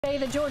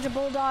The Georgia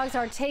Bulldogs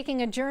are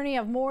taking a journey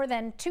of more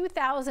than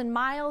 2,000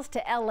 miles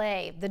to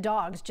LA. The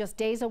Dogs just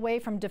days away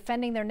from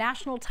defending their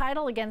national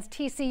title against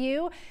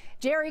TCU.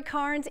 Jerry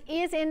Carnes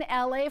is in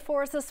LA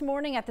for us this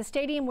morning at the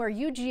stadium where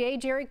UGA,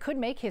 Jerry, could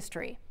make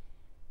history.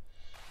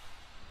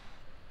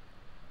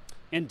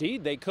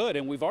 Indeed, they could,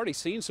 and we've already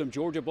seen some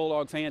Georgia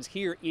Bulldog fans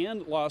here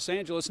in Los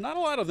Angeles. Not a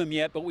lot of them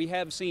yet, but we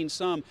have seen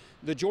some.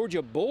 The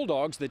Georgia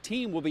Bulldogs, the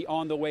team, will be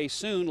on the way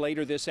soon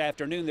later this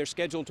afternoon. They're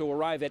scheduled to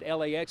arrive at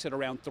LAX at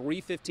around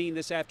 3:15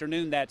 this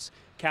afternoon. That's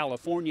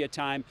California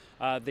time.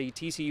 The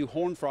TCU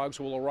Horned Frogs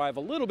will arrive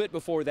a little bit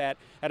before that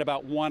at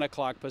about 1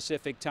 o'clock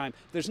Pacific time.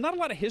 There's not a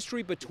lot of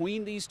history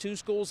between these two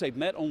schools. They've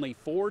met only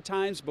 4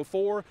 times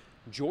before.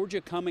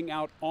 Georgia coming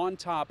out on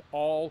top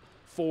all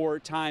 4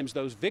 times.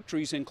 Those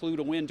victories include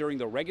a win during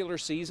the regular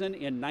season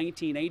in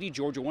 1980.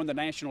 Georgia won the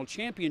national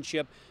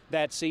championship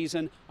that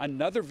season.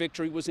 Another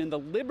victory was in the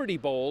Liberty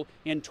Bowl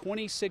in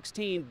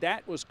 2016.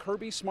 That was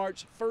Kirby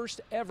Smart's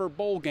first ever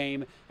bowl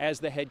game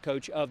as the head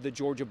coach of the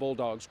Georgia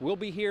Bulldogs. We'll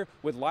be here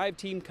with live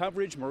team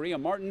coverage. Maria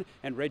Martin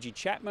and Reggie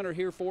Chapman are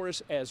here for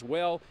us as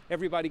well.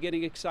 Everybody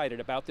getting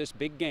excited about this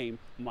big game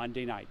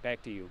Monday night.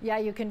 Back to you. Yeah,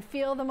 you can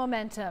feel the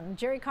momentum.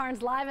 Jerry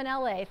Carnes live in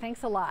LA.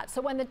 Thanks a lot.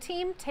 So when the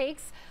team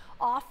takes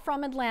off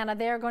from Atlanta,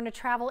 they are going to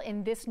travel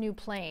in this new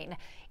plane.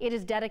 It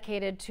is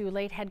dedicated to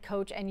late head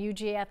coach and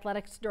UGA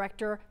athletics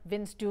director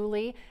Vince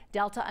Dooley.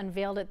 Delta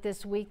unveiled it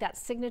this week. That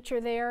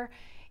signature there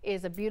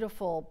is a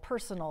beautiful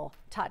personal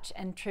touch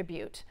and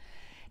tribute.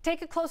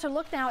 Take a closer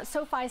look now at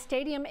SoFi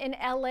Stadium in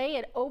LA.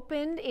 It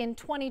opened in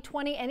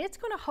 2020 and it's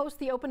going to host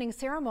the opening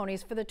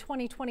ceremonies for the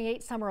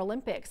 2028 Summer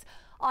Olympics.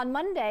 On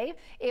Monday,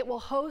 it will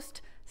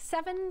host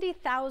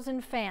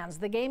 70,000 fans.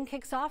 The game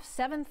kicks off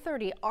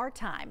 7:30 our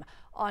time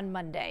on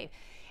Monday.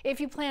 If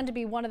you plan to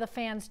be one of the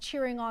fans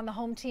cheering on the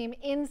home team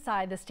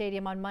inside the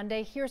stadium on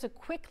Monday, here's a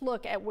quick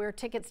look at where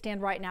tickets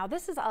stand right now.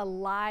 This is a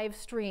live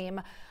stream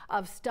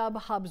of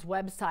StubHub's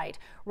website.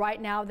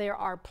 Right now, there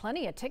are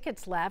plenty of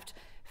tickets left.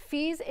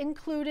 Fees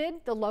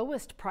included, the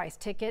lowest price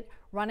ticket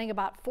running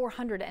about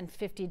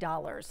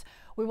 $450.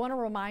 We want to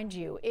remind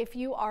you, if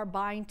you are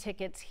buying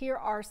tickets, here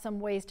are some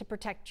ways to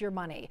protect your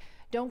money.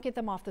 Don't get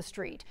them off the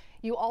street.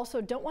 You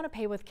also don't want to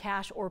pay with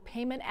cash or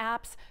payment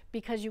apps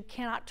because you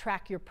cannot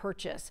track your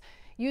purchase.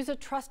 Use a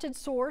trusted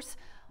source.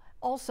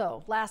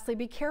 Also, lastly,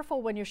 be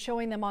careful when you're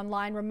showing them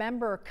online.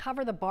 Remember,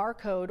 cover the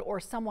barcode or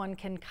someone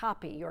can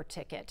copy your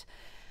ticket.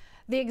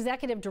 The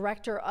executive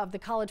director of the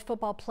college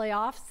football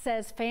playoffs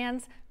says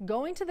fans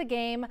going to the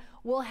game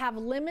will have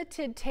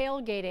limited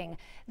tailgating.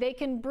 They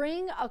can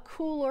bring a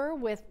cooler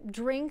with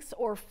drinks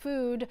or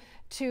food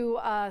to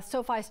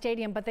SoFi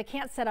Stadium, but they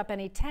can't set up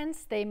any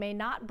tents. They may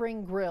not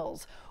bring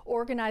grills.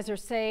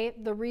 Organizers say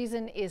the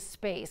reason is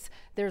space.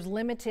 There's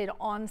limited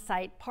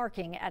on-site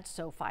parking at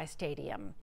SoFi Stadium.